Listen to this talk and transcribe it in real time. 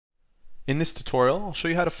In this tutorial, I'll show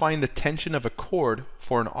you how to find the tension of a chord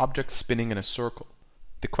for an object spinning in a circle.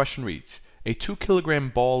 The question reads, a 2 kilogram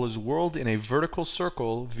ball is whirled in a vertical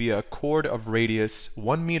circle via a chord of radius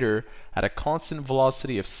 1 meter at a constant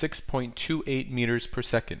velocity of 6.28 meters per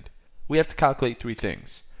second. We have to calculate three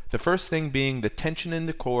things. The first thing being the tension in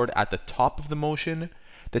the chord at the top of the motion,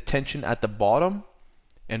 the tension at the bottom,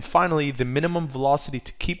 and finally the minimum velocity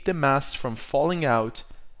to keep the mass from falling out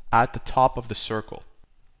at the top of the circle.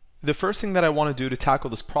 The first thing that I want to do to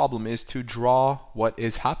tackle this problem is to draw what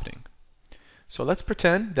is happening. So let's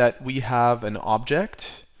pretend that we have an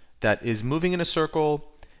object that is moving in a circle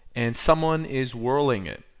and someone is whirling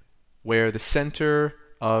it, where the center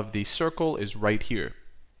of the circle is right here.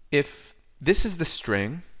 If this is the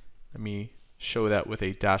string, let me show that with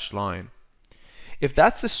a dashed line. If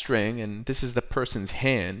that's the string and this is the person's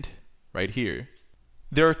hand right here,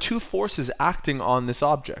 there are two forces acting on this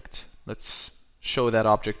object. Let's show that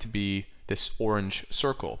object to be this orange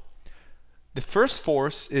circle. The first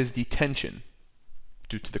force is the tension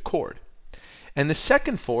due to the chord. And the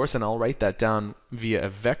second force, and I'll write that down via a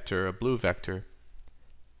vector, a blue vector,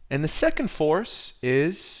 and the second force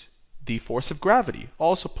is the force of gravity,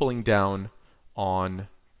 also pulling down on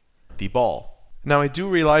the ball. Now I do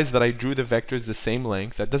realize that I drew the vectors the same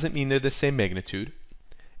length. That doesn't mean they're the same magnitude.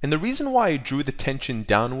 And the reason why I drew the tension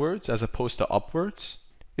downwards as opposed to upwards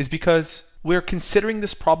is because we're considering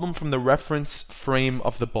this problem from the reference frame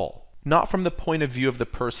of the ball, not from the point of view of the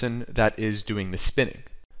person that is doing the spinning.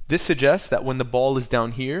 This suggests that when the ball is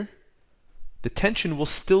down here, the tension will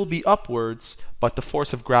still be upwards, but the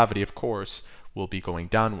force of gravity, of course, will be going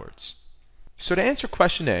downwards. So to answer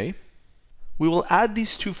question A, we will add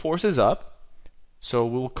these two forces up. So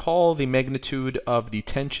we'll call the magnitude of the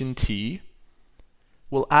tension T.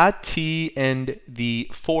 We'll add T and the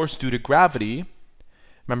force due to gravity.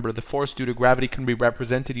 Remember, the force due to gravity can be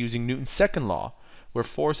represented using Newton's second law, where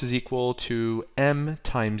force is equal to m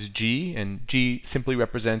times g, and g simply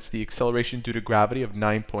represents the acceleration due to gravity of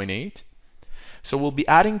 9.8. So we'll be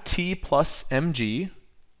adding T plus mg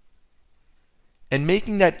and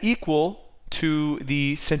making that equal to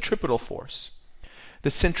the centripetal force.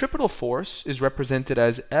 The centripetal force is represented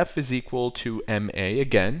as F is equal to ma,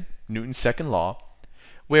 again, Newton's second law,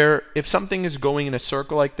 where if something is going in a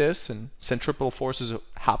circle like this and centripetal force is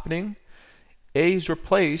happening, A is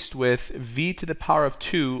replaced with v to the power of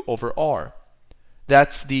 2 over r.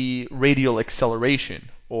 That's the radial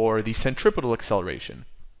acceleration, or the centripetal acceleration.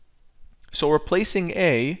 So replacing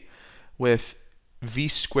A with v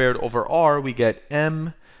squared over r, we get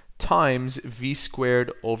m times v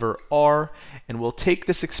squared over r, and we'll take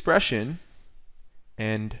this expression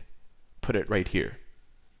and put it right here.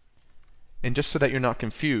 And just so that you're not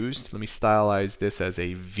confused, let me stylize this as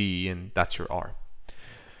a v, and that's your r.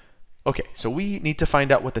 Okay, so we need to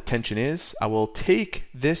find out what the tension is. I will take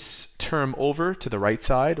this term over to the right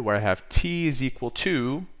side where I have T is equal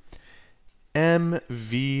to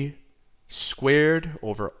mv squared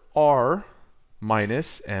over r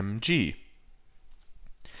minus mg.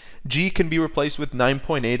 G can be replaced with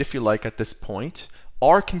 9.8 if you like at this point.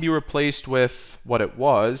 R can be replaced with what it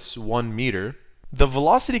was, 1 meter. The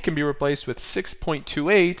velocity can be replaced with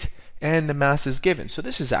 6.28, and the mass is given. So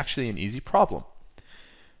this is actually an easy problem.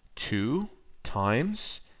 2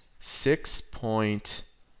 times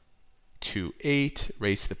 6.28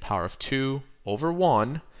 raised to the power of 2 over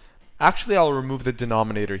 1. Actually, I'll remove the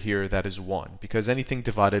denominator here, that is 1, because anything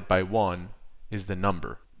divided by 1 is the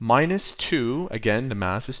number. Minus 2, again, the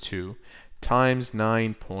mass is 2, times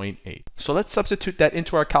 9.8. So let's substitute that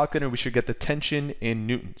into our calculator. We should get the tension in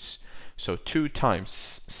newtons. So 2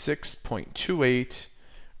 times 6.28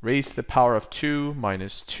 raised to the power of 2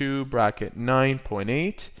 minus 2 bracket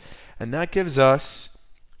 9.8, and that gives us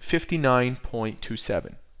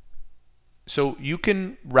 59.27. So you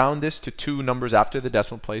can round this to two numbers after the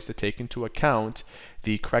decimal place to take into account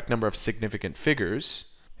the correct number of significant figures.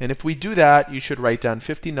 And if we do that, you should write down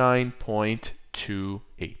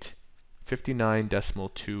 59.28.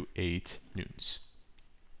 59.28 newtons.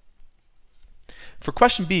 For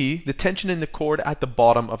question B, the tension in the chord at the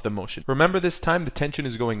bottom of the motion. Remember, this time the tension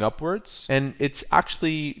is going upwards, and it's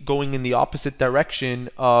actually going in the opposite direction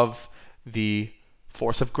of the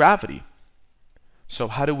force of gravity. So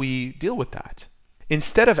how do we deal with that?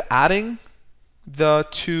 Instead of adding the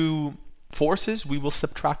two forces, we will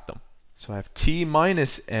subtract them. So I have T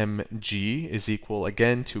minus mg is equal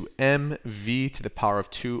again to mv to the power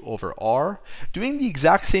of 2 over r. Doing the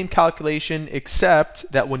exact same calculation,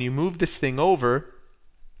 except that when you move this thing over,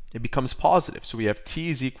 it becomes positive. So we have T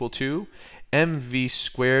is equal to mv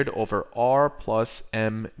squared over r plus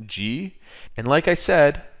mg. And like I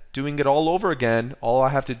said, doing it all over again, all I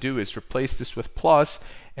have to do is replace this with plus,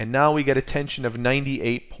 and now we get a tension of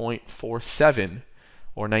 98.47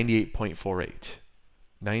 or 98.48.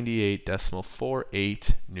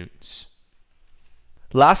 98.48 newtons.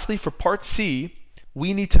 Lastly, for part C,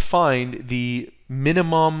 we need to find the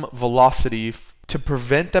minimum velocity to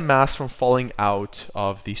prevent the mass from falling out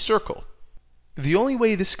of the circle. The only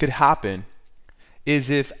way this could happen is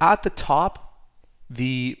if at the top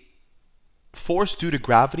the force due to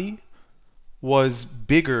gravity was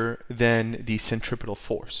bigger than the centripetal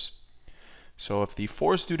force. So if the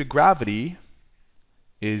force due to gravity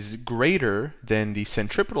is greater than the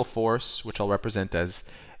centripetal force, which I'll represent as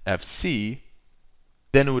Fc,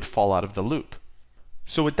 then it would fall out of the loop.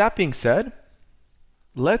 So with that being said,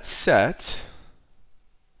 let's set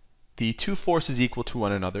the two forces equal to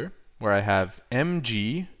one another, where I have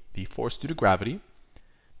mg, the force due to gravity,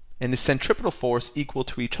 and the centripetal force equal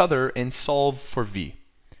to each other, and solve for v.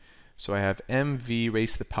 So I have mv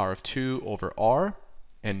raised to the power of 2 over r,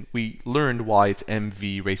 and we learned why it's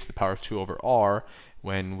mv raised to the power of 2 over r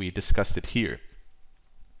when we discussed it here.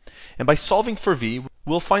 And by solving for v,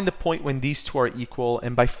 we'll find the point when these two are equal,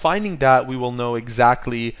 and by finding that, we will know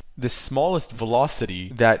exactly the smallest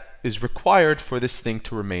velocity that is required for this thing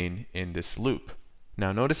to remain in this loop.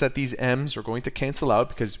 Now notice that these m's are going to cancel out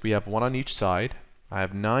because we have one on each side. I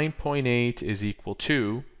have 9.8 is equal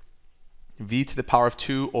to v to the power of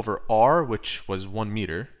 2 over r, which was 1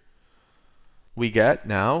 meter. We get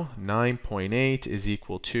now 9.8 is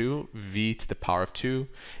equal to v to the power of 2.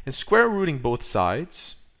 And square rooting both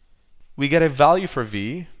sides, we get a value for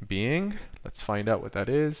v being, let's find out what that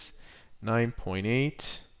is,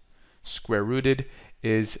 9.8 square rooted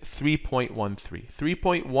is 3.13.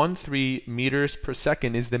 3.13 meters per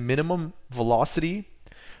second is the minimum velocity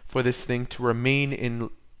for this thing to remain in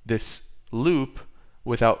this loop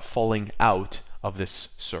without falling out of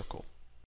this circle.